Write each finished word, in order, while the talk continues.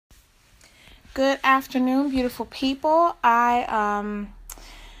Good afternoon, beautiful people. Very,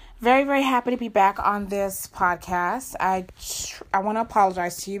 very happy to be back on this podcast. I want to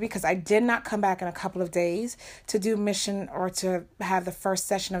apologize to you because I did not come back in a couple of days to do mission or to have the first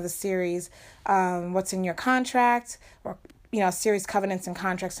session of the series, What's in Your Contract, or series Covenants and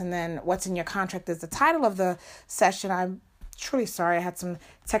Contracts, and then What's in Your Contract is the title of the session. I'm truly sorry. I had some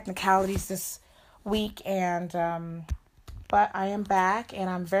technicalities this week, but I am back, and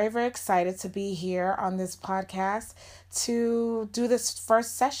I'm very, very excited to be here on this podcast to do this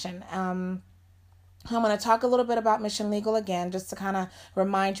first session. I'm going to talk a little bit about Mission Legal again, just to kind of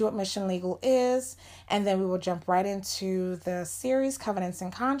remind you what Mission Legal is, and then we will jump right into the series, Covenants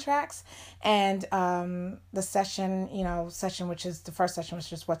and Contracts, and the session, which is the first session,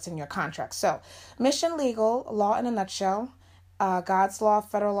 which is What's in Your Contract. So, Mission Legal, law in a nutshell, God's law,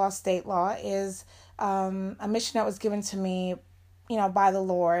 federal law, state law, is a mission that was given to me, by the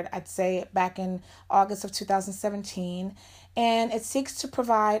Lord, I'd say back in August of 2017. And it seeks to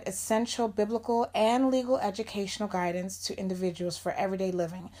provide essential biblical and legal educational guidance to individuals for everyday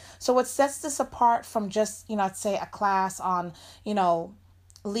living. So what sets this apart from just, I'd say a class on,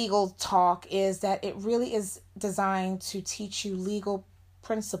 legal talk is that it really is designed to teach you legal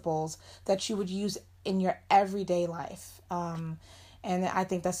principles that you would use in your everyday life. And I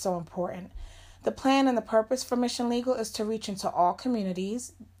think that's so important. The plan and the purpose for Mission Legal is to reach into all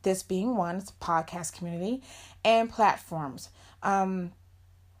communities, this being one, it's a podcast community, and platforms. I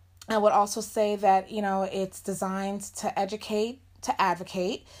would also say that, it's designed to educate, to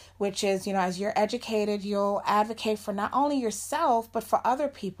advocate, which is, as you're educated, you'll advocate for not only yourself, but for other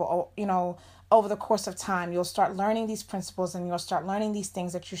people, over the course of time. You'll start learning these principles and you'll start learning these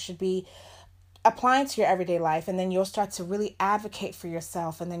things that you should be applying to your everyday life, and then you'll start to really advocate for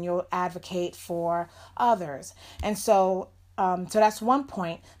yourself, and then you'll advocate for others. And so that's one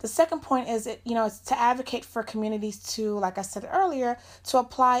point. The second point is, it's to advocate for communities to, like I said earlier, to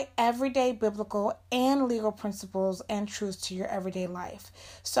apply everyday biblical and legal principles and truths to your everyday life.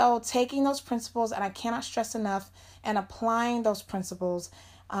 So taking those principles, and I cannot stress enough, and applying those principles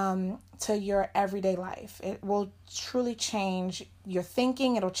to your everyday life. It will truly change your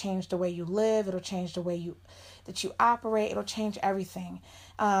thinking. It'll change the way you live. It'll change the way that you operate. It'll change everything.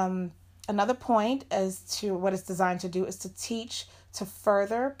 Another point as to what it's designed to do is to teach, to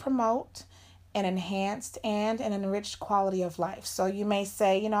further promote an enhanced and an enriched quality of life. So you may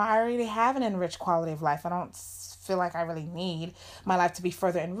say, I already have an enriched quality of life. I don't feel like I really need my life to be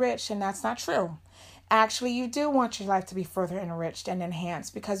further enriched, and that's not true. Actually, you do want your life to be further enriched and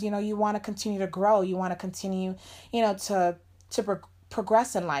enhanced because, you want to continue to grow. You want to continue, to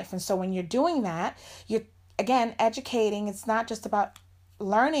progress in life. And so when you're doing that, you're, again, educating. It's not just about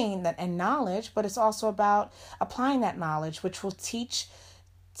learning and knowledge, but it's also about applying that knowledge, which will teach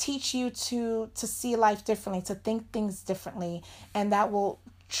you to see life differently, to think things differently. And that will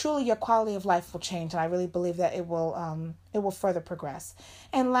truly, your quality of life will change, and I really believe that it will further progress.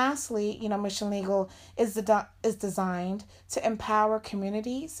 And lastly, Mission Legal is designed to empower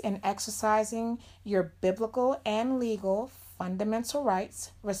communities in exercising your biblical and legal fundamental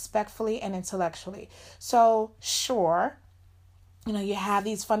rights respectfully and intellectually. So, sure, you have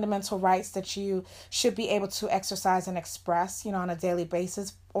these fundamental rights that you should be able to exercise and express, on a daily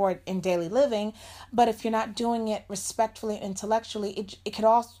basis or in daily living. But if you're not doing it respectfully and intellectually, it could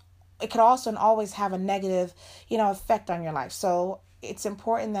also and always have a negative, effect on your life. So it's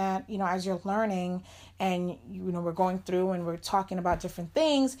important that, as you're learning and, we're going through and we're talking about different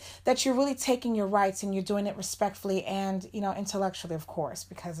things, that you're really taking your rights and you're doing it respectfully and, intellectually, of course,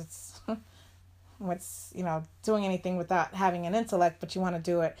 because it's what's, doing anything without having an intellect, but you want to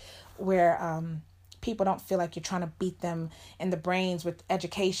do it where people don't feel like you're trying to beat them in the brains with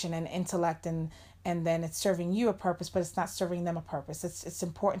education and intellect, and then it's serving you a purpose, but it's not serving them a purpose. It's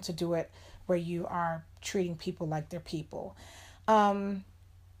important to do it where you are treating people like they're people.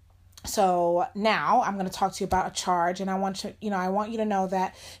 So now I'm going to talk to you about a charge, and I want you to know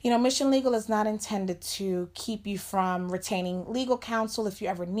that, Mission Legal is not intended to keep you from retaining legal counsel if you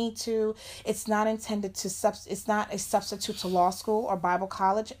ever need to. It's not intended to, it's not a substitute to law school or Bible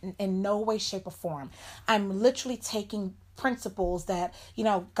college in no way, shape, or form. I'm literally taking principles that,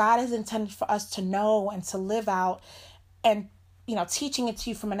 God has intended for us to know and to live out, and, teaching it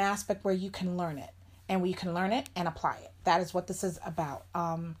to you from an aspect where you can learn it and apply it. That is what this is about.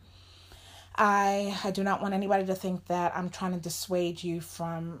 I do not want anybody to think that I'm trying to dissuade you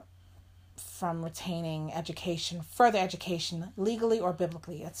from from retaining education, further education, legally or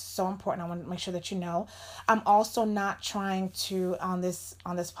biblically. It's so important. I want to make sure that you know. I'm also not trying to, on this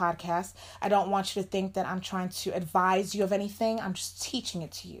podcast, I don't want you to think that I'm trying to advise you of anything. I'm just teaching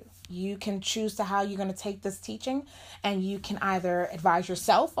it to you. You can choose to how you're going to take this teaching, and you can either advise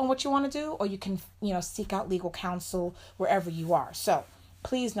yourself on what you want to do, or you can, seek out legal counsel wherever you are. So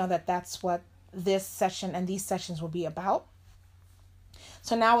please know that that's what this session and these sessions will be about.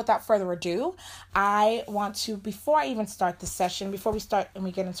 So now, without further ado, I want to, before I even start the session, before we start and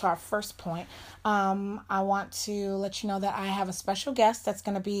we get into our first point, I want to let you know that I have a special guest that's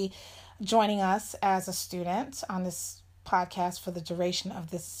going to be joining us as a student on this podcast for the duration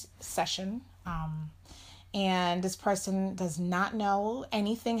of this session. And this person does not know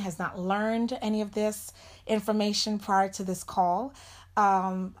anything, has not learned any of this information prior to this call.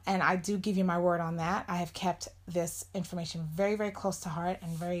 And I do give you my word on that. I have kept this information very, very close to heart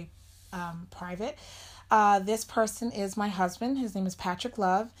and very private. This person is my husband. His name is Patrick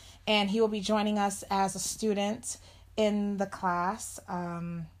Love, and he will be joining us as a student in the class.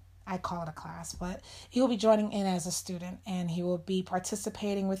 I call it a class, but he will be joining in as a student, and he will be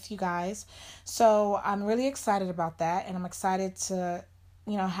participating with you guys. So I'm really excited about that, and I'm excited to,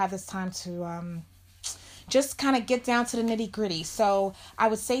 have this time to just kind of get down to the nitty gritty. So I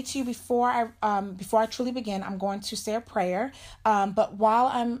would say to you before I truly begin, I'm going to say a prayer. But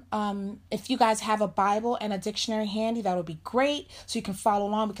while if you guys have a Bible and a dictionary handy, that would be great. So you can follow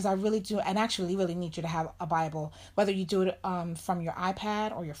along, because I really do, and actually really need you to have a Bible, whether you do it from your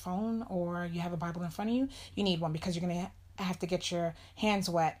iPad or your phone, or you have a Bible in front of you. You need one, because you're going to have to get your hands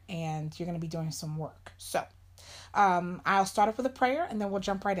wet, and you're going to be doing some work. So I'll start off with a prayer, and then we'll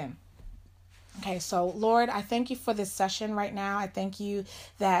jump right in. Okay, so Lord, I thank you for this session right now. I thank you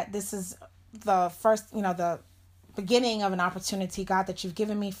that this is the first, the beginning of an opportunity, God, that you've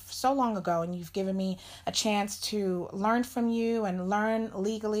given me so long ago, and you've given me a chance to learn from you and learn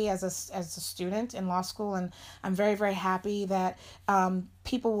legally as a student in law school. And I'm very, very happy that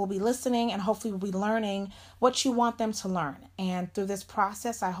people will be listening and hopefully will be learning what you want them to learn. And through this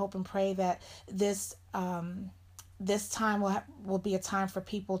process, I hope and pray that this time will be a time for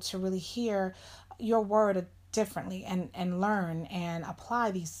people to really hear your word differently and learn and apply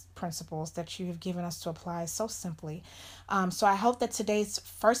these principles that you have given us to apply so simply. So I hope that today's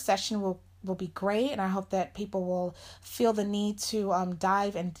first session will be great, and I hope that people will feel the need to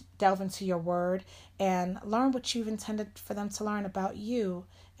dive and delve into your word and learn what you've intended for them to learn about you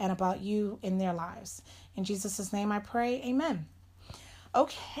and about you in their lives. In Jesus' name I pray, amen.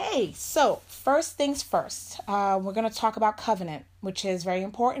 Okay, so first things first, we're going to talk about covenant, which is very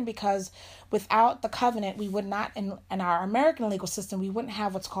important, because without the covenant, we would not, in our American legal system, we wouldn't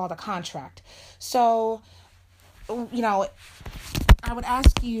have what's called a contract. So, I would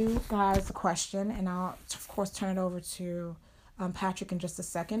ask you guys a question, and I'll, of course, turn it over to Patrick in just a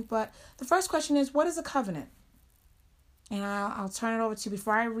second. But the first question is, what is a covenant? And I'll turn it over to you.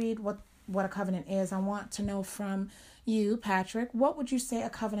 Before I read what a covenant is, I want to know from you, Patrick, what would you say a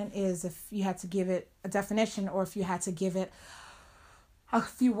covenant is, if you had to give it a definition, or if you had to give it a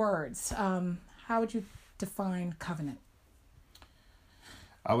few words? How would you define covenant?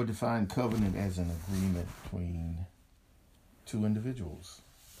 I would define covenant as an agreement between two individuals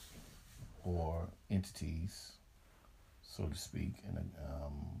or entities, so to speak, and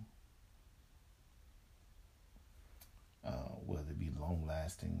whether it be long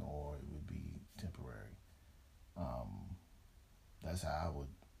lasting or it would be temporary. That's how I would,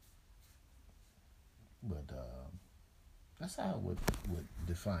 that's how I would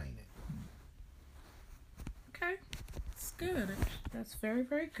define it. Okay, that's good. That's very,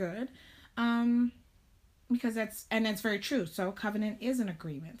 very good. Because that's very true. So covenant is an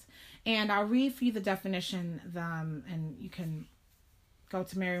agreement, and I'll read for you the definition. And you can go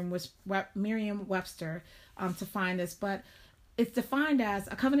to Merriam-Webster to find this, but it's defined as,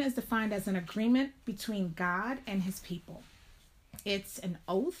 a covenant is defined as an agreement between God and his people. It's an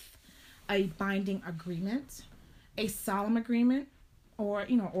oath, a binding agreement, a solemn agreement, or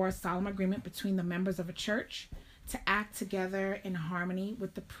a solemn agreement between the members of a church to act together in harmony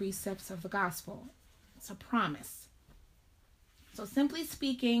with the precepts of the gospel. It's a promise. So simply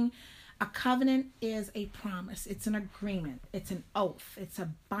speaking, a covenant is a promise. It's an agreement. It's an oath. It's a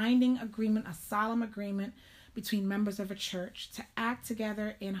binding agreement, a solemn agreement between members of a church to act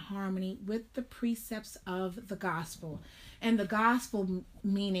together in harmony with the precepts of the gospel. And the gospel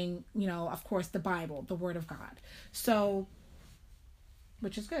meaning, of course, the Bible, the word of God. So,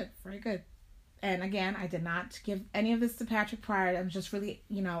 which is good, very good. And again, I did not give any of this to Patrick prior. I'm just really,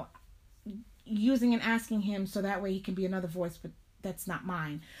 using and asking him so that way he can be another voice that's not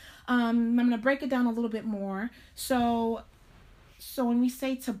mine. I'm going to break it down a little bit more. So when we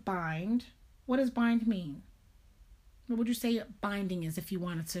say to bind, what does bind mean? What would you say binding is, if you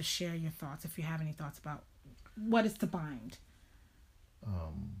wanted to share your thoughts, if you have any thoughts about what is to bind?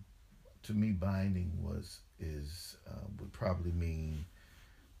 To me, binding would probably mean,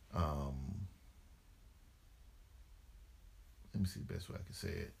 let me see the best way I can say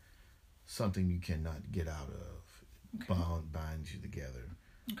it, something you cannot get out of. Okay. Binds you together.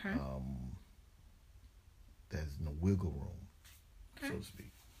 Okay. There's no wiggle room, okay. so to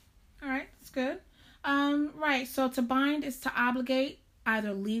speak. All right, that's good. Right, so to bind is to obligate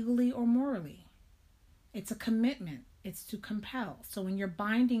either legally or morally. It's a commitment. It's to compel. So when you're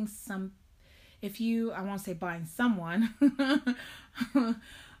binding I won't say bind someone,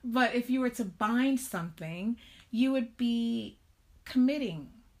 but if you were to bind something, you would be committing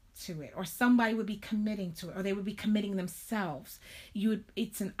to it, or somebody would be committing to it, or they would be committing themselves.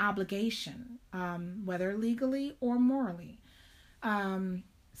 It's an obligation, whether legally or morally.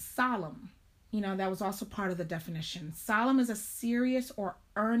 Solemn, that was also part of the definition. Solemn is a serious or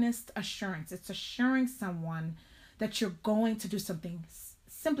earnest assurance. It's assuring someone that you're going to do something.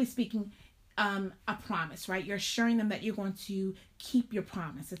 Simply speaking, a promise, right? You're assuring them that you're going to keep your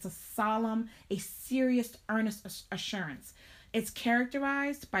promise. It's a serious, earnest assurance. It's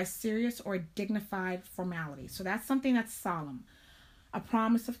characterized by serious or dignified formality. So that's something that's solemn. A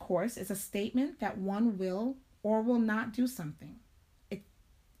promise, of course, is a statement that one will or will not do something.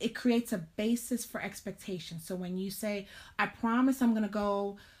 It creates a basis for expectation. So when you say, I promise I'm going to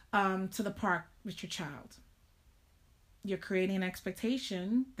go to the park with your child, you're creating an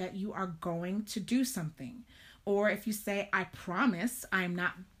expectation that you are going to do something. Or if you say, I promise I'm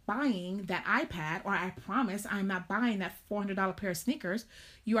not buying that iPad, or I promise I'm not buying that $400 pair of sneakers,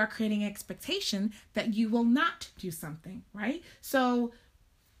 you are creating an expectation that you will not do something, right? So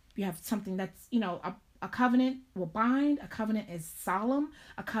you have something that's, a covenant will bind. A covenant is solemn.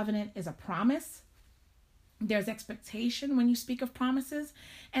 A covenant is a promise. There's expectation when you speak of promises.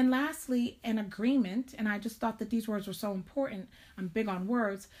 And lastly, an agreement. And I just thought that these words were so important. I'm big on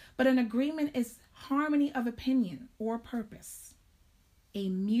words. But an agreement is harmony of opinion or purpose, a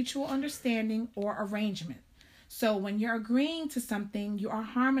mutual understanding or arrangement. So when you're agreeing to something, you are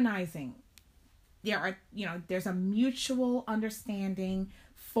harmonizing. There's a mutual understanding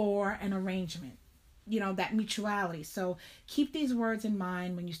for an arrangement. That mutuality. So keep these words in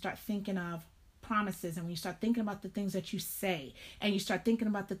mind when you start thinking of promises, and when you start thinking about the things that you say, and you start thinking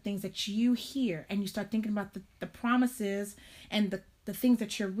about the things that you hear, and you start thinking about the promises and the things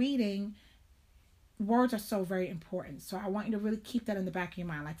that you're reading. Words are so very important. So I want you to really keep that in the back of your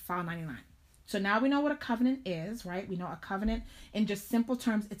mind, like file 99. So now we know what a covenant is, right? We know a covenant, in just simple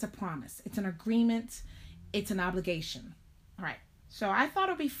terms, it's a promise. It's an agreement. It's an obligation. All right. So I thought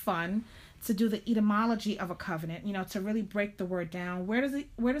it would be fun to do the etymology of a covenant, to really break the word down. Where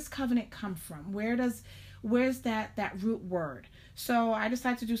does covenant come from? Where's that root word? So I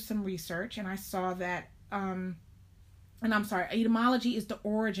decided to do some research, and I saw that, etymology is the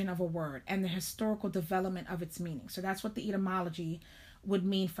origin of a word and the historical development of its meaning. So that's what the etymology would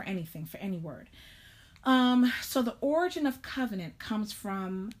mean for anything, for any word. So the origin of covenant comes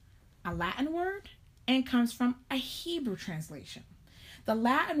from a Latin word and comes from a Hebrew translation. The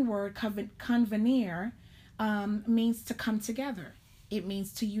Latin word convenire means to come together. It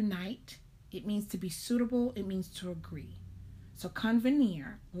means to unite. It means to be suitable. It means to agree. So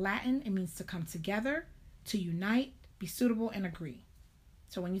convenire, Latin, it means to come together, to unite, be suitable, and agree.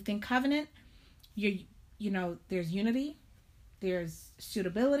 So when you think covenant, there's unity, there's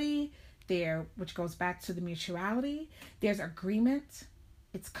suitability, which goes back to the mutuality. There's agreement.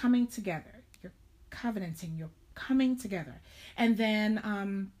 It's coming together. You're covenanting. You're coming together. And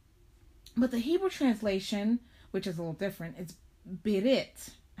then, but the Hebrew translation, which is a little different, it's birit.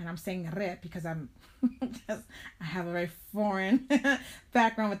 And I'm saying ret because I have a very foreign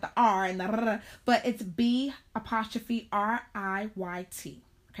background with the R and the r, but it's B''RIYT.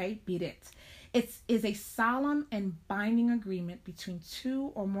 Okay, birit. It is a solemn and binding agreement between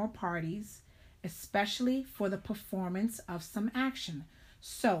two or more parties, especially for the performance of some action.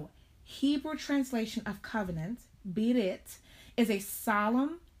 So, Hebrew translation of covenant, birit, is a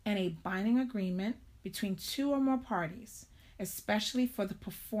solemn and a binding agreement between two or more parties, especially for the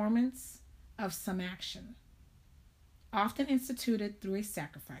performance of some action, often instituted through a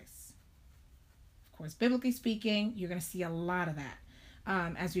sacrifice. Of course, biblically speaking, you're going to see a lot of that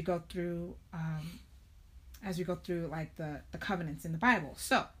as we go through like the covenants in the Bible.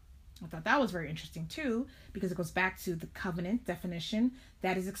 So I thought that was very interesting too, because it goes back to the covenant definition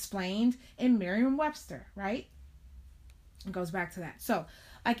that is explained in Merriam-Webster, right? It goes back to that. So,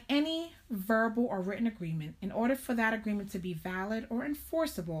 like any verbal or written agreement, in order for that agreement to be valid or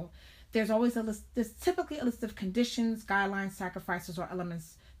enforceable, there's always a list. There's typically a list of conditions, guidelines, sacrifices, or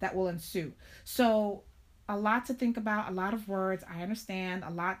elements that will ensue. So, a lot to think about, a lot of words. I understand, a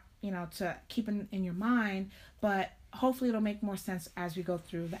lot, to keep in your mind, but hopefully it'll make more sense as we go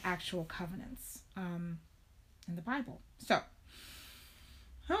through the actual covenants in the Bible. So,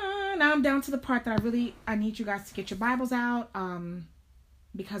 now I'm down to the part that I need you guys to get your Bibles out,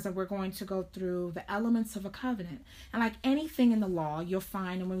 because we're going to go through the elements of a covenant. And like anything in the law, you'll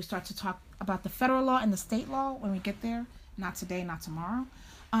find, and when we start to talk about the federal law and the state law, when we get there, not today, not tomorrow,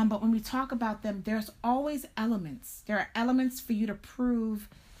 but when we talk about them, there's always elements. There are elements for you to prove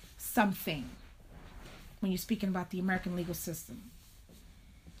something when you're speaking about the American legal system.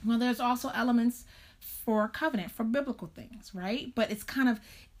 Well, there's also elements for covenant, for biblical things, right? But it's kind of,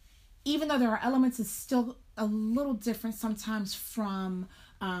 even though there are elements, it's still a little different sometimes from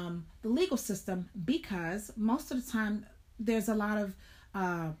the legal system, because most of the time there's a lot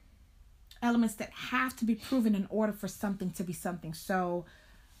of elements that have to be proven in order for something to be something. So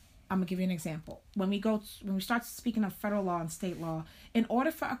I'm gonna give you an example. When we start speaking of federal law and state law, in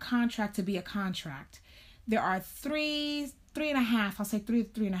order for a contract to be a contract, there are three and a half,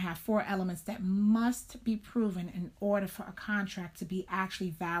 4 elements that must be proven in order for a contract to be actually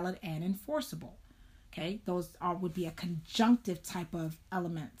valid and enforceable. Okay, those would be a conjunctive type of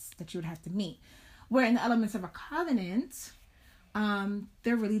elements that you would have to meet. Where in the elements of a covenant,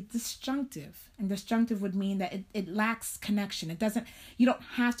 they're really disjunctive. And disjunctive would mean that it lacks connection. You don't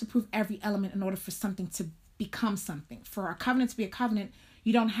have to prove every element in order for something to become something. For a covenant to be a covenant,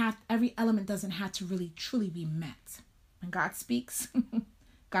 every element doesn't have to really truly be met. When God speaks,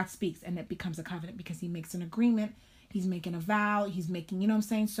 God speaks, and it becomes a covenant because he makes an agreement, he's making a vow, he's making, you know what I'm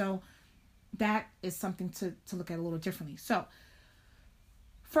saying? So that is something to look at a little differently. So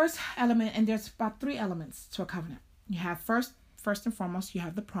first element, and there's about 3 elements to a covenant. You have first and foremost, you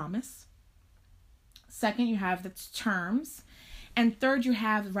have the promise. Second, you have the terms. And third, you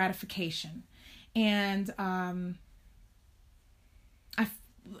have ratification. And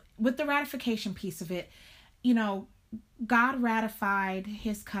with the ratification piece of it, God ratified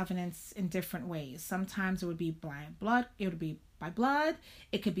his covenants in different ways. Sometimes it would be by blood. It would be by blood.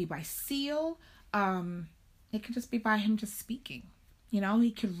 It could be by seal. It could just be by him just speaking.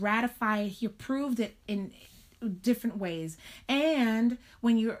 He could ratify. He approved it in different ways. And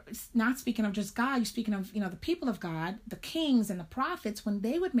when you're not speaking of just God, you're speaking of, the people of God, the kings and the prophets, when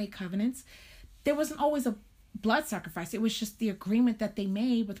they would make covenants, there wasn't always a blood sacrifice. It was just the agreement that they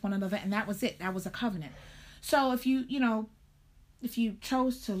made with one another, and that was it. That was a covenant. So if you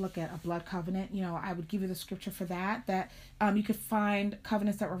chose to look at a blood covenant, I would give you the scripture for that you could find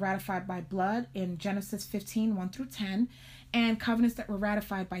covenants that were ratified by blood in Genesis 15, 1 through 10, and covenants that were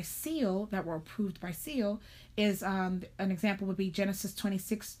ratified by seal, that were approved by seal, is an example would be Genesis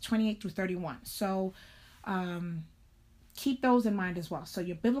 26, 28 through 31. So keep those in mind as well. So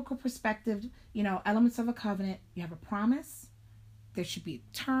your biblical perspective, elements of a covenant, you have a promise, there should be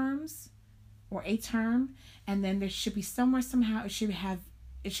terms, or a term, and then there should be somehow it should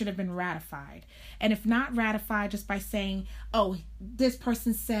have been ratified. And if not ratified just by saying, oh, this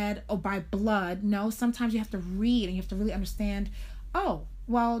person said, oh, by blood. No, sometimes you have to read and you have to really understand, oh,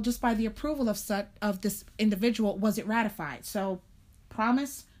 well, just by the approval of this individual, was it ratified? So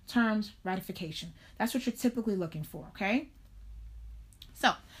promise, terms, ratification. That's what you're typically looking for, okay?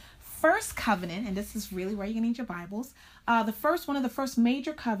 So first covenant, and this is really where you're going to need your Bibles. One of the first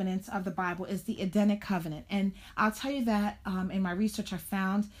major covenants of the Bible is the Edenic covenant. And I'll tell you that in my research, I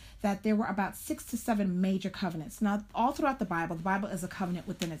found that there were about 6 to 7 major covenants. Now, all throughout the Bible is a covenant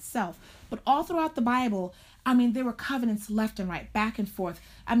within itself. But all throughout the Bible, there were covenants left and right, back and forth.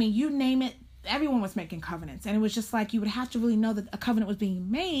 You name it, everyone was making covenants. And it was just like you would have to really know that a covenant was being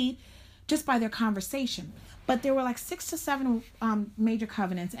made just by their conversation. But there were like 6 to 7 major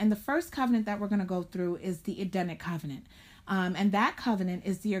covenants. And the first covenant that we're going to go through is the Edenic covenant. And that covenant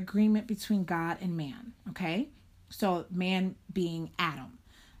is the agreement between God and man. Okay? So man being Adam.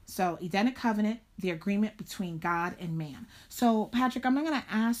 So Edenic covenant, the agreement between God and man. So Patrick, I'm not going to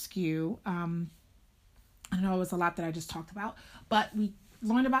ask you, I know it was a lot that I just talked about, but we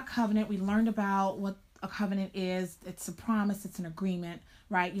learned about covenant. We learned about what a covenant is. It's a promise. It's an agreement,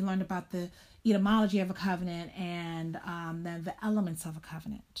 right? You learned about the etymology of a covenant and then the elements of a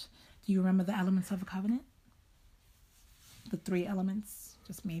covenant. Do you remember the elements of a covenant? The 3 elements,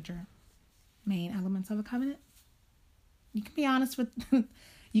 just main elements of a covenant. You can be honest with,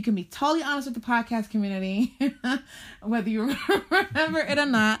 You can be totally honest with the podcast community, whether you remember it or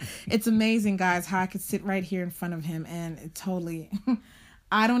not. It's amazing, guys, how I could sit right here in front of him and it totally.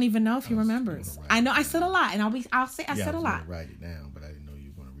 I don't even know if he remembers. I know I said a lot, and I'll say I said a lot. Write it down, but I didn't know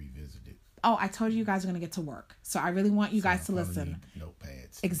you were going to revisit it. Oh, I told you guys are going to get to work, so I really want you guys to listen.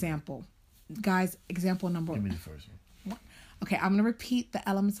 Notepads. Example, guys. Example number. Give me the first one. Okay, I'm going to repeat the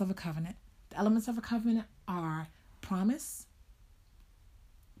elements of a covenant. The elements of a covenant are promise,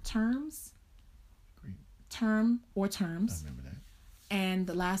 terms, terms. I remember that. And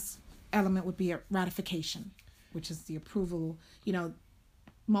the last element would be a ratification, which is the approval. You know,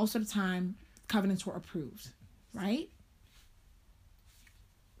 most of the time, covenants were approved, right?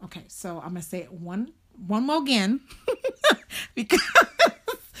 Okay, so I'm going to say it one more again because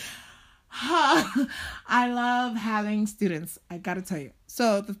I love having students. I got to tell you.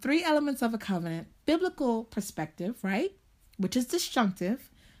 So the 3 elements of a covenant, biblical perspective, right? Which is disjunctive.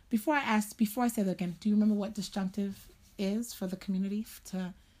 Before I say that again, do you remember what disjunctive is for the community?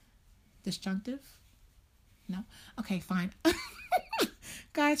 To disjunctive? No? Okay, fine.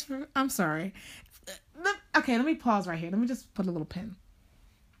 Guys, I'm sorry. Okay, let me pause right here. Let me just put a little pin.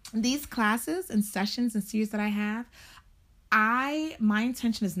 These classes and sessions and series that I have, my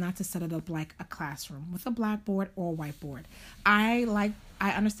intention is not to set it up like a classroom with a blackboard or a whiteboard. I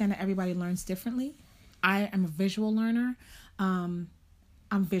understand that everybody learns differently. I am a visual learner. I'm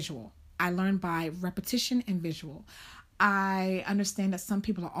visual. I learn by repetition and visual. I understand that some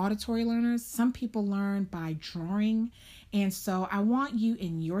people are auditory learners. Some people learn by drawing. And so I want you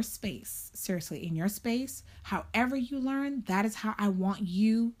in your space, seriously, in your space, however you learn, that is how I want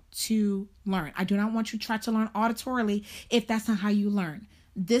you to learn. I do not want you to try to learn auditorily if that's not how you learn.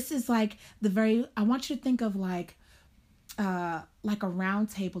 This is like I want you to think of like a round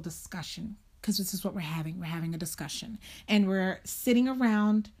table discussion, because this is what we're having. We're having a discussion and we're sitting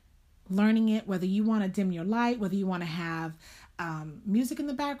around learning it, whether you want to dim your light, whether you want to have music in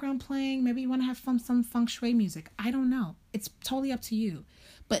the background playing, maybe you want to have some feng shui music. I don't know. It's totally up to you.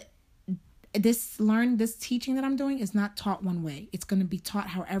 But this teaching that I'm doing is not taught one way. It's going to be taught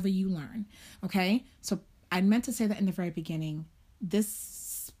however you learn. Okay? So I meant to say that in the very beginning.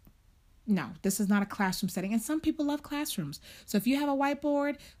 This is not a classroom setting. And some people love classrooms. So if you have a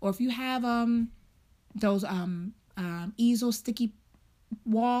whiteboard or if you have those easel sticky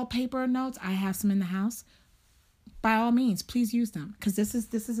wallpaper notes, I have some in the house. By all means, please use them, because this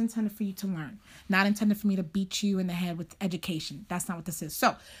is intended for you to learn, not intended for me to beat you in the head with education. That's not what this is.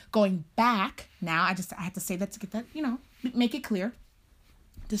 So going back now, I had to say that to get that, make it clear.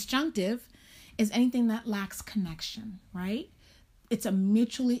 Disjunctive is anything that lacks connection, right? It's a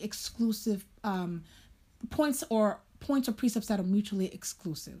mutually exclusive points or precepts that are mutually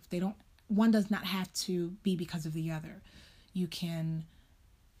exclusive. One does not have to be because of the other. You can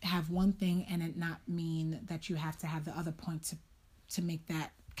have one thing and it not mean that you have to have the other point to make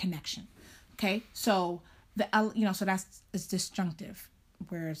that connection. Okay, so so that's disjunctive,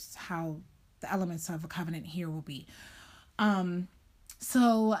 whereas how the elements of a covenant here will be.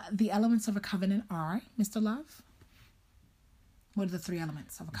 So the elements of a covenant are, Mr. Love, what are the 3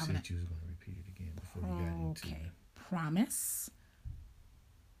 elements of a covenant? You said you was going to repeat it again before you got into it. Promise,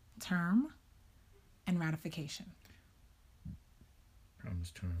 term, and ratification.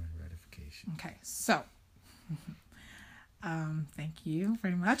 Promise, term, and ratification. Okay, so thank you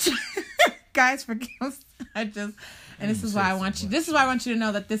very much. Guys, forgive us. This is why I want you to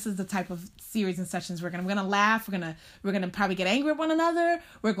know that this is the type of series and sessions we're gonna laugh, we're gonna probably get angry at one another,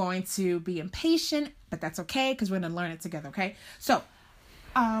 we're going to be impatient, but that's okay because we're gonna learn it together. Okay, so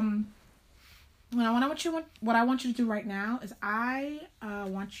what I want you to do right now is I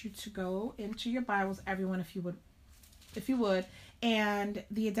want you to go into your Bibles, everyone, if you would, and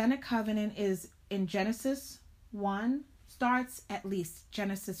the Edenic covenant is in Genesis 1, starts at least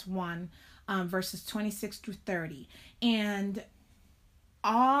Genesis 1, verses 26 through 30. And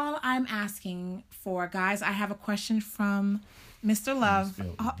all I'm asking for, guys, I have a question from Mr. Love.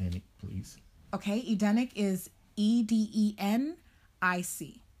 Spell Edenic, please. Okay, Edenic is Edenic.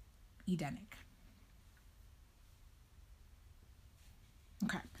 Edenic.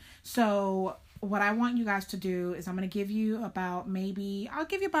 Okay, so what I want you guys to do is I'm going to give you about a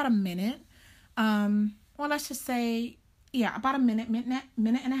minute. Well, let's just say, about a minute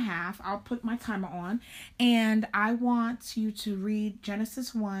and a half. I'll put my timer on. And I want you to read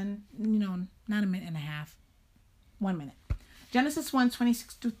Genesis 1, not a minute and a half, 1 minute. Genesis 1,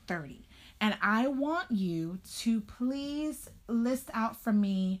 26 to 30. And I want you to please list out for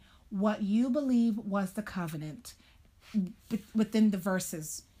me what you believe was the covenant within the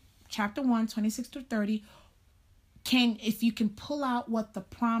verses. Chapter 1, 26 to 30. if you can pull out what the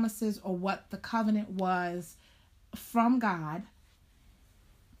promises or what the covenant was from God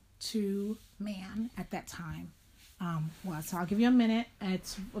to man at that time was. So I'll give you a minute.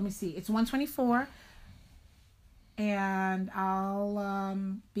 Let me see. It's 1:24, and I'll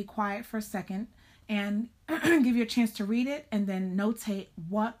be quiet for a second and give you a chance to read it and then notate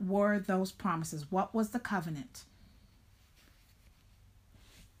what were those promises. What was the covenant?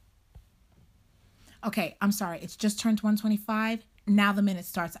 Okay, I'm sorry. It's just turned 1:25. Now the minute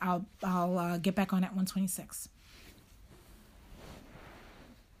starts. I'll get back on at 1:26.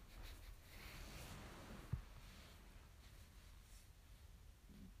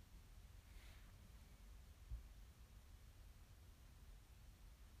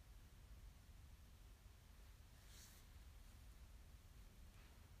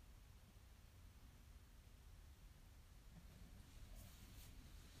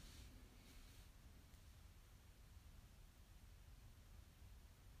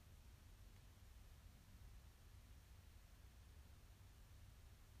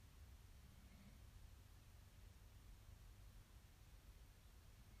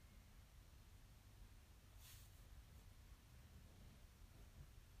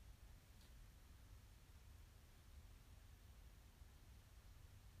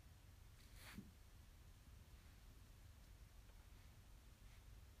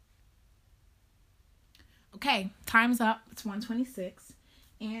 Okay, time's up. It's 1:26.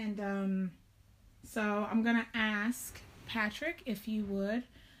 And so I'm going to ask Patrick if you would.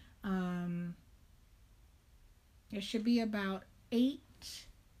 There should be about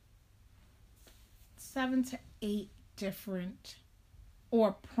 7 to 8 different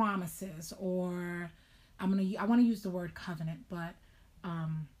or promises, or I want to use the word covenant, but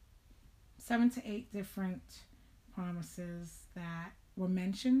 7 to 8 different promises that were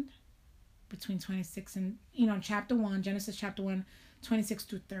mentioned between 26 and, chapter 1, Genesis chapter 1, 26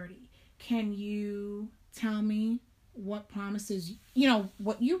 through 30. Can you tell me what promises,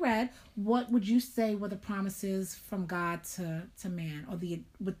 what you read, what would you say were the promises from God to man, or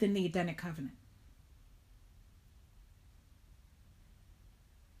within the Edenic covenant?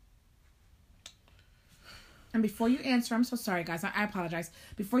 And before you answer, I'm so sorry, guys. I apologize.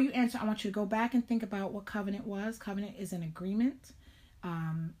 Before you answer, I want you to go back and think about what covenant was. Covenant is an agreement.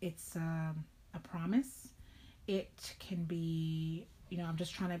 It's a promise. It can be, I'm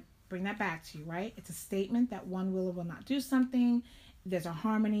just trying to bring that back to you, right? It's a statement that one will or will not do something. There's a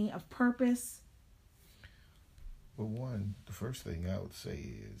harmony of purpose. Well, the first thing I would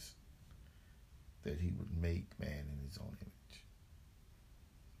say is that he would make man in his own image.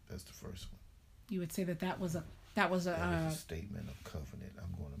 That's the first one. You would say that was a statement of covenant.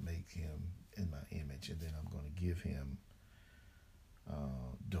 I'm going to make him in my image, and then I'm going to give him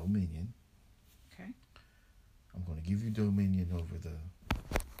dominion. Okay. I'm going to give you dominion over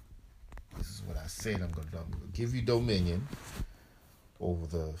this is what I said I'm going to do. I'm going to give you dominion over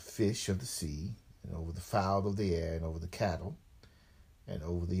the fish of the sea, and over the fowl of the air, and over the cattle, and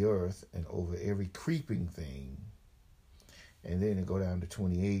over the earth, and over every creeping thing. And then it go down to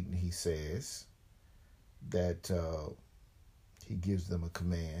 28, and he says that he gives them a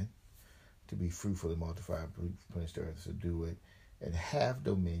command to be fruitful and multiply, replenish the earth, subdue it, and have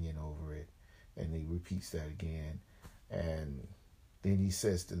dominion over it. And he repeats that again. And then he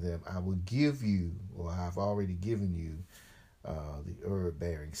says to them, I will give you, or I've already given you, the herb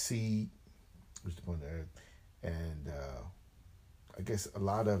bearing seed, which is upon the earth. And I guess a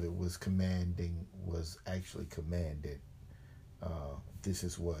lot of it was actually commanded. This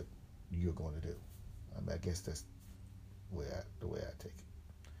is what you're going to do. I guess that's the way I take it.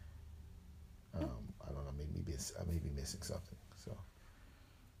 I don't know. I may be missing something. So,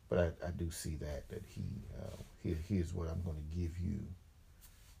 but I do see that here's what I'm going to give you,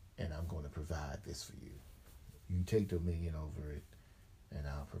 and I'm going to provide this for you. You take dominion over it, and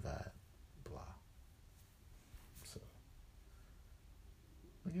I'll provide blah. So,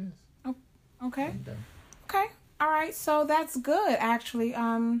 I guess. Oh, okay. I'm done. Okay. All right. So that's good, actually.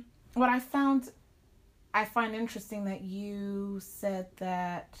 What I find interesting that you said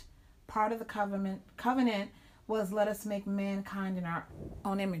that part of the covenant was let us make mankind in our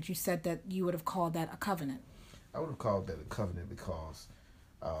own image. You said that you would have called that a covenant. I would have called that a covenant because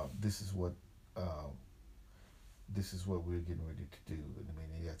this is what we're getting ready to do. And I mean,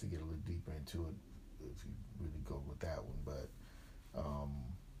 you have to get a little deeper into it if you really go with that one. But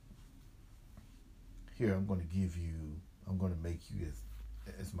here I'm going to make you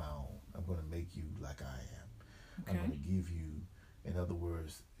as my own. I'm going to make you like I am. Okay. I'm going to give you, in other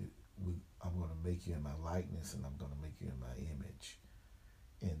words, I'm going to make you in my likeness, and I'm going to make you in my image.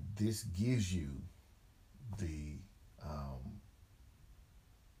 And this gives you the um,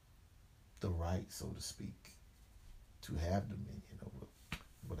 the right, so to speak, to have dominion over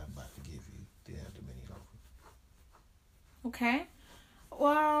what I'm about to give you, to have dominion over. Okay.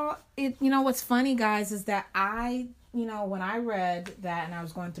 Well, what's funny, guys, is that when I read that and I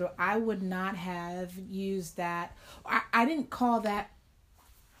was going through, I would not have used that. I didn't call that,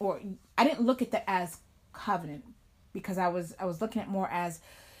 or I didn't look at that as covenant, because I was looking at more as,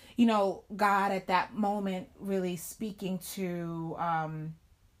 God at that moment really speaking to,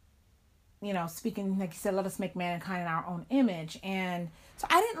 speaking, like he said, let us make mankind in our own image. And so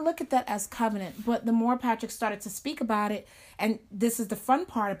I didn't look at that as covenant, but the more Patrick started to speak about it, and this is the fun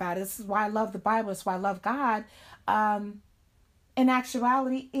part about it, this is why I love the Bible, this is why I love God. In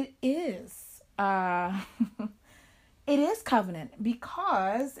actuality, it is. It is covenant,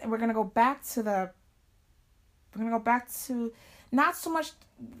 because, and we're going to go back to not so much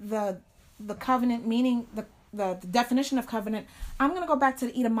the covenant, meaning the definition of covenant. I'm going to go back to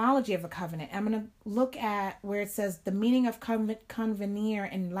the etymology of a covenant. I'm going to look at where it says the meaning of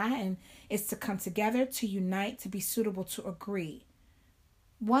convenire in Latin is to come together, to unite, to be suitable, to agree.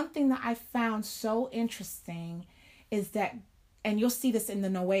 One thing that I found so interesting is that, and you'll see this in the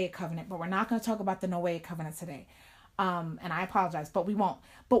Noahic covenant, but we're not going to talk about the Noahic covenant today. And I apologize, but we won't.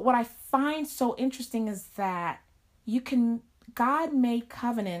 But what I find so interesting is that God made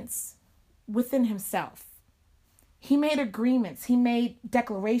covenants within himself. He made agreements. He made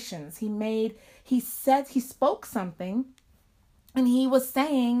declarations. He spoke something, and he was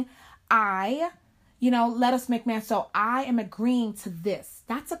saying, let us make man. So I am agreeing to this.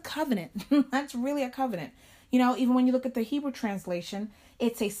 That's a covenant. That's really a covenant. Even when you look at the Hebrew translation,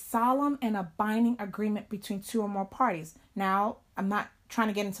 it's a solemn and a binding agreement between two or more parties. Now, I'm not trying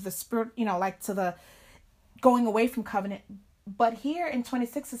to get into the spirit, to the going away from covenant. But here in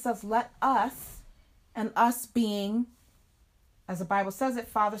 26, it says, let us, and us being, as the Bible says it,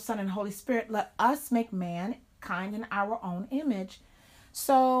 Father, Son, and Holy Spirit, let us make mankind in our own image.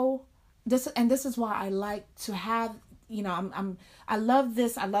 So this is why I like to have, I love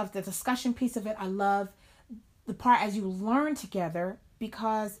this. I love the discussion piece of it. I love the part as you learn together,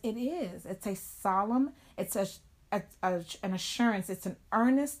 because it's a solemn, it's an assurance, it's an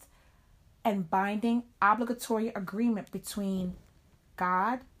earnest and binding obligatory agreement between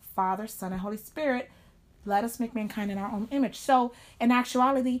God, Father, Son, and Holy Spirit. Let us make mankind in our own image. So in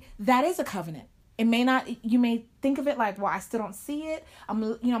actuality, that is a covenant. It may not, you may think of it like, well, I still don't see it. I'm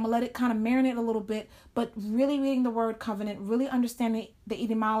gonna let it kind of marinate a little bit, but really reading the word covenant, really understanding the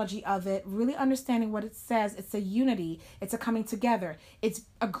etymology of it, really understanding what it says. It's a unity. It's a coming together. It's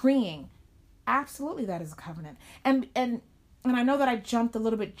agreeing. Absolutely, that is a covenant. And I know that I jumped a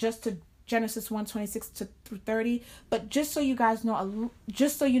little bit just to Genesis 1:26 through 30, but just so you guys know,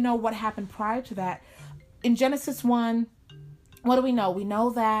 just so you know what happened prior to that, in Genesis 1, what do we know? We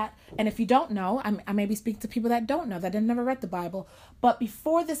know that, and if you don't know, I may be speaking to people that don't know, that have never read the Bible, but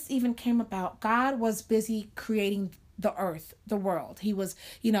before this even came about, God was busy creating the earth, the world. He was,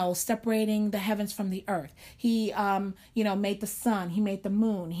 separating the heavens from the earth. He, made the sun. He made the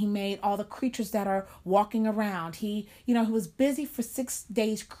moon. He made all the creatures that are walking around. He was busy for 6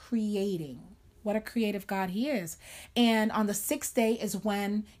 days creating. What a creative God he is. And on the 6th day is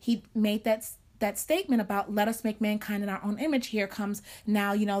when he made that statement about let us make mankind in our own image. Here comes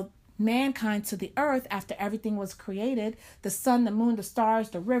now, mankind to the earth after everything was created. The sun, the moon, the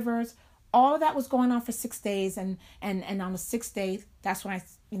stars, the rivers, all of that was going on for 6 days. And on the 6th day, that's when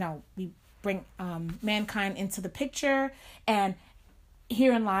we bring mankind into the picture. And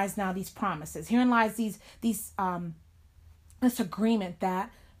herein lies now these promises. Herein lies this agreement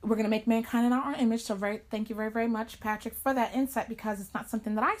that we're going to make mankind in our own image. So thank you very, very much, Patrick, for that insight, because it's not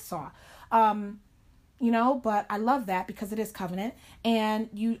something that I saw. But I love that because it is covenant. And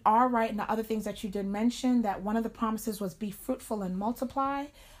you are right in the other things that you did mention, that one of the promises was be fruitful and multiply.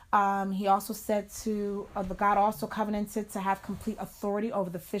 He also said God also covenanted to have complete authority over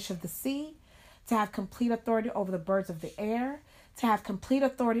the fish of the sea, to have complete authority over the birds of the air, to have complete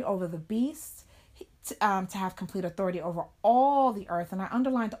authority over the beasts, to have complete authority over all the earth. And I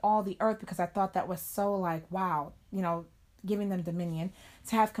underlined all the earth because I thought that was so wow, giving them dominion,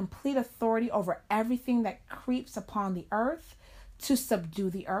 to have complete authority over everything that creeps upon the earth, to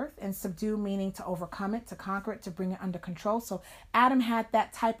subdue the earth, and subdue meaning to overcome it, to conquer it, to bring it under control. So Adam had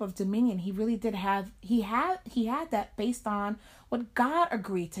that type of dominion. He really did have, he had that based on what God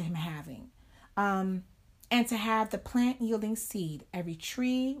agreed to him having. And to have the plant yielding seed, every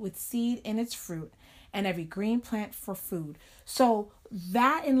tree with seed in its fruit, and every green plant for food. So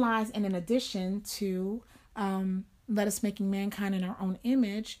that lies, and in addition to let us making mankind in our own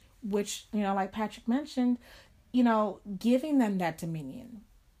image, which, like Patrick mentioned, giving them that dominion,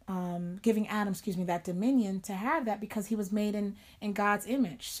 giving Adam, that dominion to have that because he was made in God's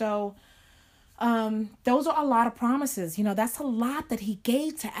image. So those are a lot of promises. That's a lot that he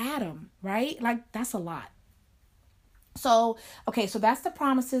gave to Adam, right? Like, that's a lot. So, okay, so that's the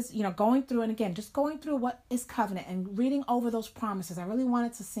promises, going through, and again, just going through what is covenant and reading over those promises. I really want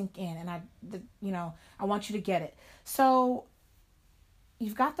it to sink in, and I want you to get it. So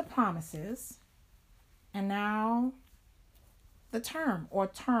you've got the promises, and now the term or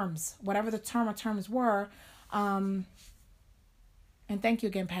terms, whatever the term or terms were. And thank you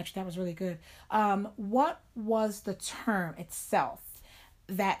again, Patrick. That was really good. What was the term itself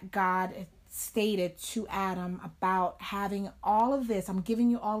that God stated to Adam about having all of this? I'm giving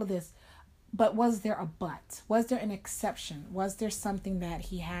you all of this, but was there a but? Was there an exception? Was there something that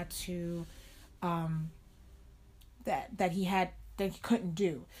he had to, that he couldn't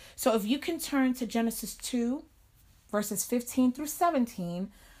do? So if you can turn to Genesis 2, verses 15 through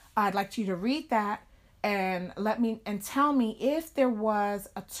 17, I'd like you to read that and tell me if there was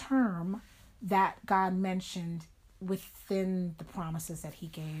a term that God mentioned within the promises that he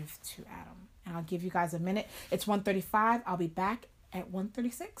gave to Adam. And I'll give you guys a minute. It's 1:35. I'll be back at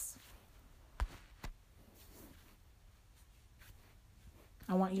 1:36.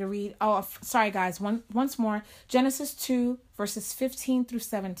 I want you to read. Oh, sorry, guys. Once more. Genesis 2, verses 15 through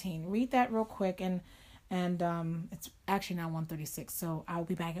 17. Read that real quick. And it's actually now 1:36. So I'll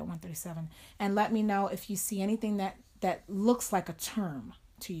be back at 1:37. And let me know if you see anything that looks like a term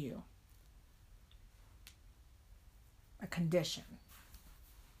to you. A condition.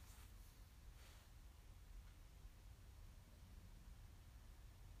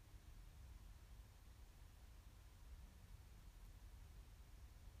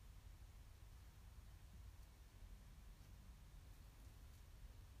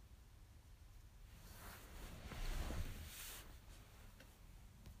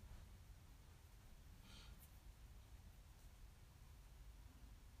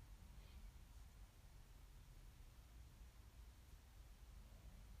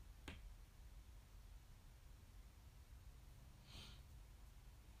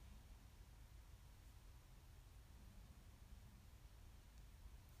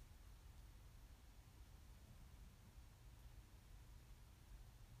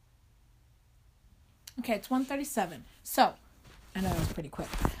 Okay, it's 1:37. So, I know that was pretty quick.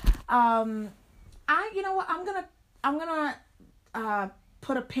 You know what? I'm gonna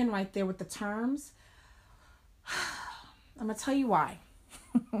put a pin right there with the terms. I'm gonna tell you why.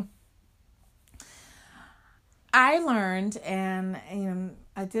 I learned, and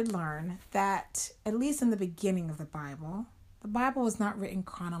I did learn that at least in the beginning of the Bible was not written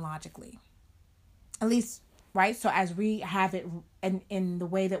chronologically. At least, right? So as we have it in the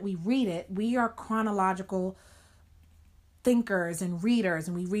way that we read it, we are chronological thinkers and readers,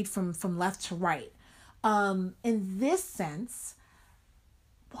 and we read from left to right. In this sense,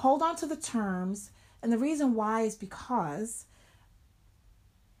 hold on to the terms, and the reason why is because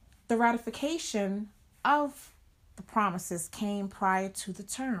the ratification of the promises came prior to the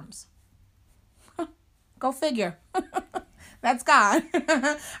terms. Go figure. That's God,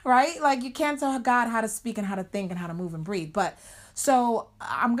 right? Like, you can't tell God how to speak and how to think and how to move and breathe. But so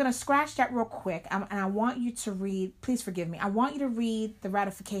I'm going to scratch that real quick. And I want you to read, please forgive me. I want you to read the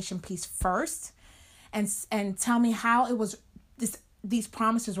ratification piece first and tell me how it was these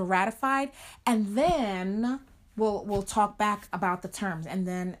promises were ratified. And then we'll talk back about the terms. And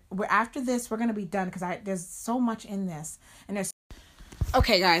then after this, we're going to be done because there's so much in this.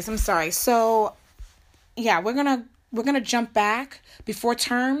 Okay, guys, I'm sorry. So yeah, we're going to jump back before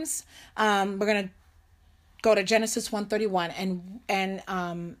terms. We're going to go to Genesis 1:31 and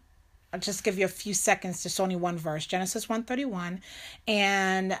I'll just give you a few seconds. Just only one verse, Genesis 1:31,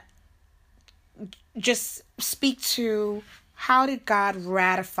 and just speak to how did God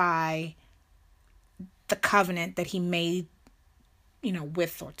ratify the covenant that he made,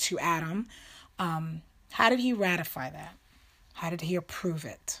 with or to Adam. How did he ratify that? How did he approve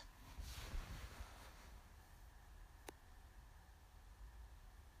it?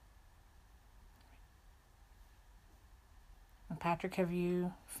 Patrick, have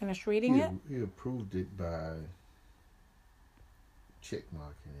you finished reading it? He approved it by check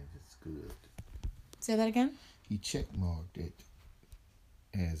marking it. It's good. Say that again? He check marked it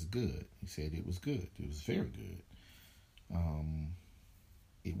as good. He said it was good. It was very good.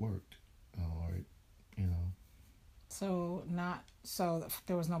 It worked. So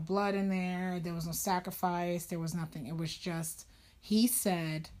there was no blood in there. There was no sacrifice. There was nothing. It was just, he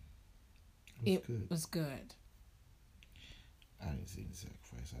said it was good. I didn't see any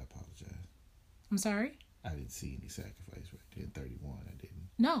sacrifice. I apologize. I'm sorry? I didn't see any sacrifice right there. 31, I didn't.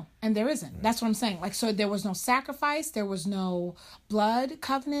 No, and there isn't. Right. That's what I'm saying. Like, so there was no sacrifice. There was no blood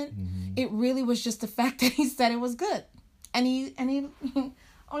covenant. Mm-hmm. It really was just the fact that he said it was good. And he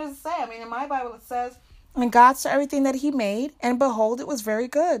what does it say? I mean, in my Bible it says, and God saw everything that he made, and behold, it was very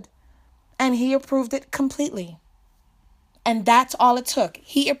good. And he approved it completely. And that's all it took.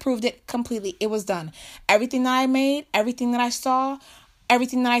 He approved it completely. It was done. Everything that I made, everything that I saw,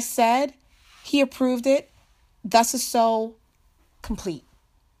 everything that I said, he approved it. Thus is so complete.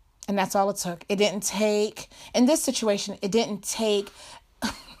 And that's all it took. It didn't take, in this situation, it didn't take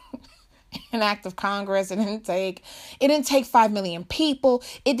an act of Congress. It didn't take 5 million people.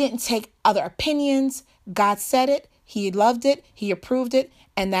 It didn't take other opinions. God said it. He loved it. He approved it.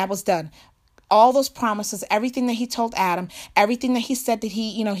 And that was done. All those promises, everything that he told Adam, everything that he said that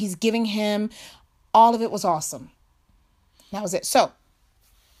he's giving him, all of it was awesome. That was it. So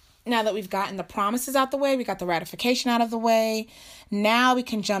now that we've gotten the promises out the way, we got the ratification out of the way. Now we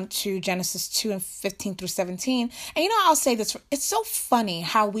can jump to Genesis 2 and 15 through 17. And I'll say this. It's so funny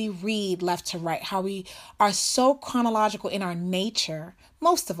how we read left to right, how we are so chronological in our nature.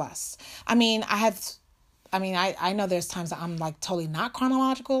 Most of us. I know there's times that I'm like totally not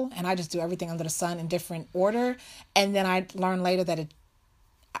chronological and I just do everything under the sun in different order. And then I learn later that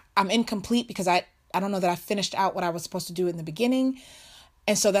I'm incomplete because I don't know that I finished out what I was supposed to do in the beginning.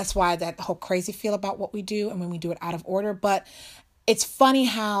 And so that's why that whole crazy feel about what we do and when we do it out of order. But it's funny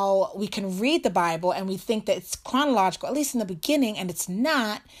how we can read the Bible and we think that it's chronological, at least in the beginning, and it's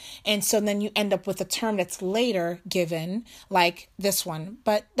not. And so then you end up with a term that's later given, like this one,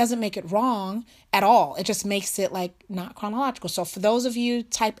 but doesn't make it wrong at all. It just makes it like not chronological. So for those of you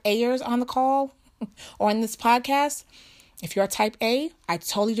type A'ers on the call or in this podcast, if you're a type A, I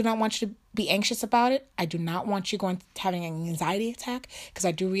totally do not want you to be anxious about it. I do not want you having an anxiety attack because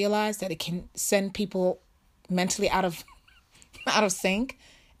I do realize that it can send people mentally out of sync.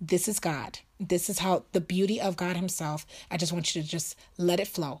 This is God. This is how the beauty of God himself. I just want you to just let it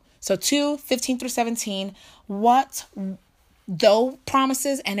flow. So 2:15 through 17, what though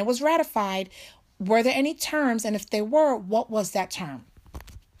promises and it was ratified, were there any terms? And if there were, what was that term?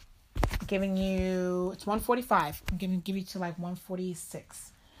 I'm giving you, it's 145. I'm going to give you to like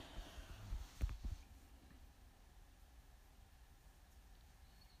 146.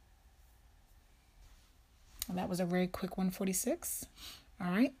 And that was a very quick 146.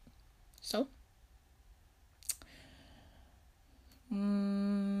 All right. So,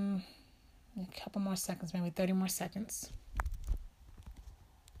 a couple more seconds, maybe 30 more seconds.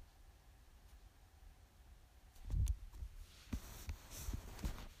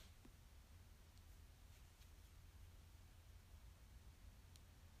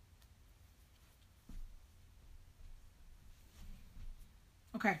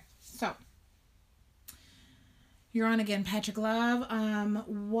 Okay, so you're on again, Patrick Love.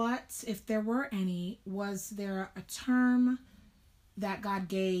 What, if there were any, was there a term that God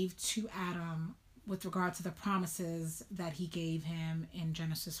gave to Adam with regard to the promises that he gave him in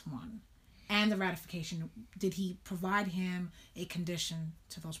Genesis 1 and the ratification? Did he provide him a condition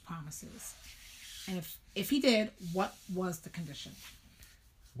to those promises? And if he did, what was the condition?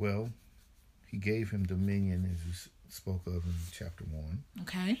 Well, he gave him dominion, as we spoke of in chapter 1.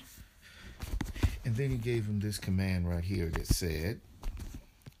 Okay. And then he gave him this command right here that said,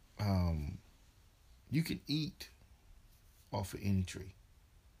 you can eat off of any tree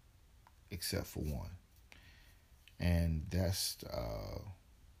except for one. And that's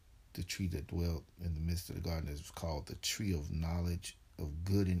the tree that dwelt in the midst of the garden, is called the tree of knowledge of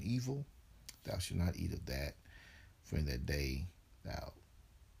good and evil. Thou shalt not eat of that, for in that day thou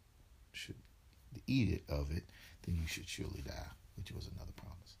should eat it of it, then you should surely die, which was another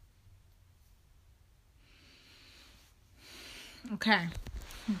promise. Okay.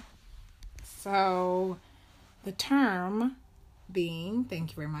 So the term being,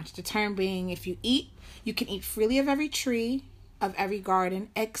 thank you very much. The term being, if you eat, you can eat freely of every tree of every garden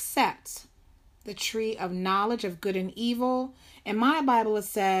except the tree of knowledge of good and evil. In my Bible, it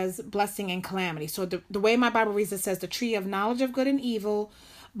says blessing and calamity. So the way my Bible reads, it says the tree of knowledge of good and evil,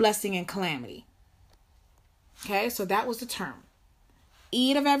 blessing and calamity. Okay, so that was the term.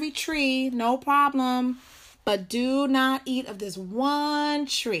 Eat of every tree, no problem, but do not eat of this one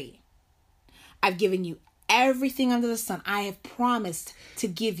tree. I've given you everything under the sun. I have promised to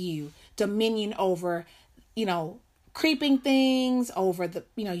give you dominion over, creeping things, over the,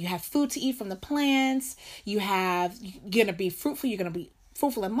 you have food to eat from the plants. You're going to be fruitful. You're going to be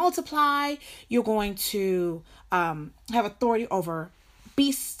fruitful and multiply. You're going to have authority over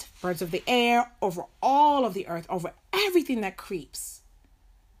beasts, birds of the air, over all of the earth, over everything that creeps.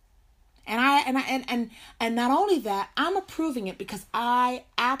 And not only that, I'm approving it because I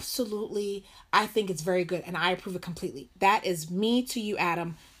think it's very good and I approve it completely. That is me to you,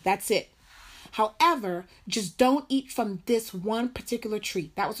 Adam. That's it. However, just don't eat from this one particular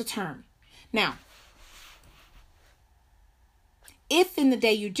tree. That was a term. Now, if in the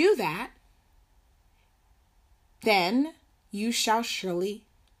day you do that, then you shall surely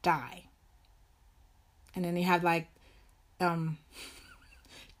die. And then you have like, doom,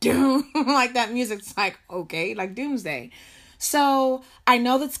 like that music's like, okay, like doomsday. So I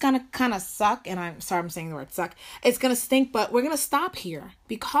know that's going to kind of suck. And I'm sorry, I'm saying the word suck. It's going to stink, but we're going to stop here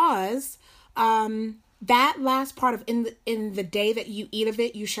because, that last part of in the day that you eat of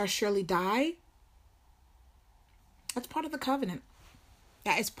it, you shall surely die. That's part of the covenant.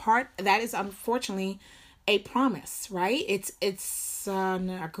 That is unfortunately a promise, right? It's an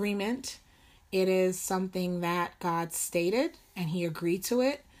agreement. It is something that God stated and he agreed to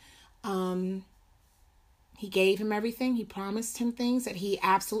it. He gave him everything. He promised him things that he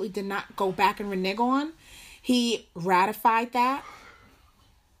absolutely did not go back and renege on. He ratified that.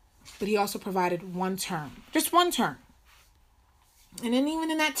 But he also provided one term. Just one term. And then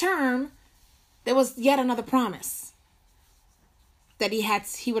even in that term, there was yet another promise that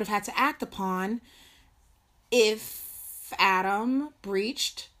he would have had to act upon if Adam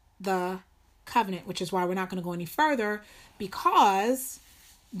breached the covenant, which is why we're not going to go any further, because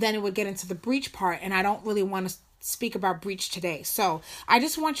then it would get into the breach part, and I don't really want to speak about breach today. So I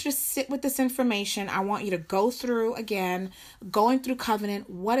just want you to sit with this information. I want you to go through again, going through covenant.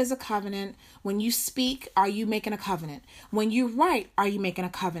 What is a covenant? When you speak, are you making a covenant? When you write, are you making a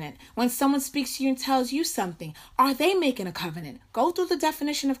covenant? When someone speaks to you and tells you something, are they making a covenant? Go through the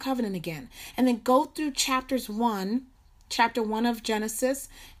definition of covenant again, and then go through chapter 1 of Genesis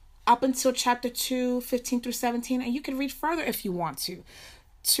up until chapter 2, 15 through 17. And you can read further if you want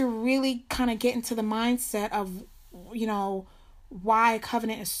to really kind of get into the mindset of, why a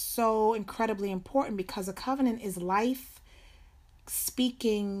covenant is so incredibly important, because a covenant is life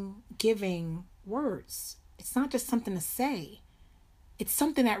speaking, giving words. It's not just something to say. It's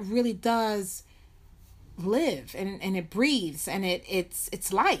something that really does live and it breathes and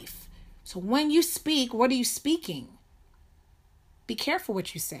it's life. So when you speak, what are you speaking? Be careful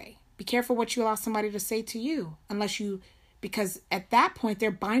what you say. Be careful what you allow somebody to say to you, because at that point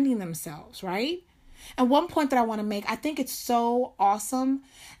they're binding themselves, right? And one point that I want to make, I think it's so awesome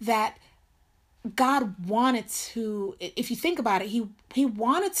that God wanted to, if you think about it, he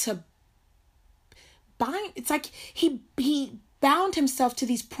wanted to bind. It's like he bound himself to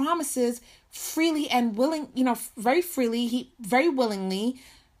these promises freely and very freely, very willingly.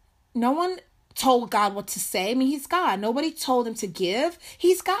 No one told God what to say. I mean, he's God. Nobody told him to give.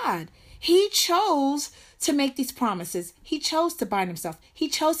 He's God. He chose to make these promises. He chose to bind himself. He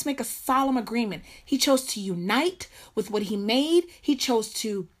chose to make a solemn agreement. He chose to unite with what he made. He chose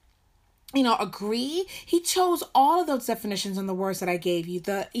to, agree. He chose all of those definitions in the words that I gave you,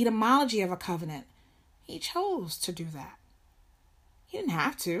 the etymology of a covenant. He chose to do that. He didn't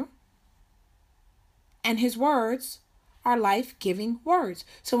have to. And his words are life-giving words.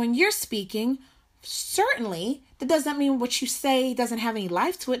 So when you're speaking, certainly that doesn't mean what you say doesn't have any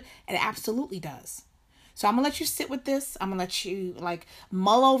life to it. It absolutely does. So I'm going to let you sit with this. I'm going to let you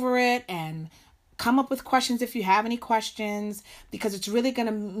mull over it and come up with questions if you have any questions, because it's really going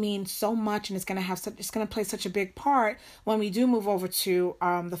to mean so much, and it's going to play such a big part when we do move over to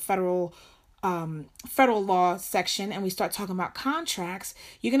the federal law section and we start talking about contracts.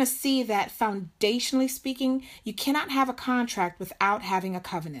 You're going to see that foundationally speaking, you cannot have a contract without having a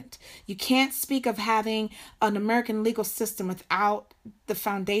covenant. You can't speak of having an American legal system without the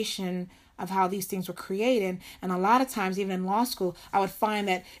foundation of how these things were created. And a lot of times, even in law school, I would find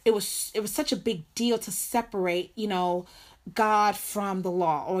that it was such a big deal to separate, God from the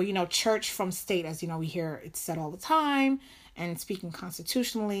law, or, church from state, as we hear it said all the time, and speaking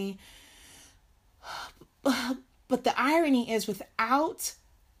constitutionally. But the irony is, without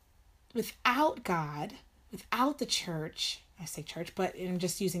God, without the church, I say church, but I'm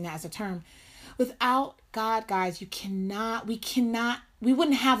just using that as a term. Without God, guys, we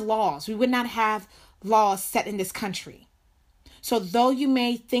wouldn't have laws. We would not have laws set in this country. So though you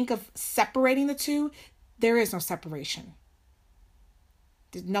may think of separating the two, there is no separation.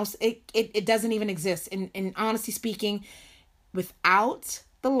 It doesn't even exist. In honesty speaking, without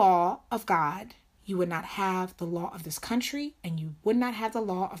the law of God, you would not have the law of this country, and you would not have the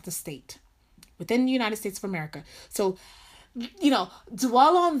law of the state within the United States of America. So,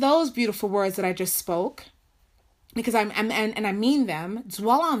 dwell on those beautiful words that I just spoke, because I mean them.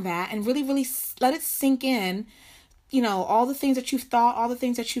 Dwell on that and really, really let it sink in all the things that you've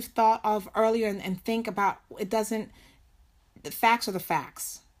thought of earlier and think about, the facts are the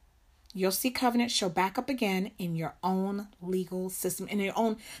facts. You'll see covenant show back up again in your own legal system, in your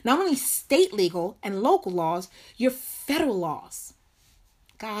own, not only state legal and local laws, your federal laws.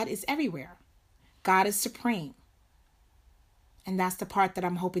 God is everywhere. God is supreme. And that's the part that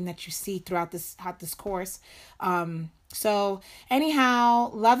I'm hoping that you see throughout this course. So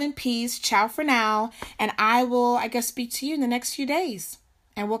anyhow, love and peace. Ciao for now. And I will, speak to you in the next few days.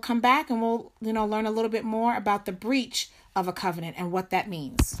 And we'll come back and we'll, learn a little bit more about the breach of a covenant and what that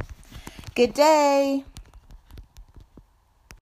means. Good day.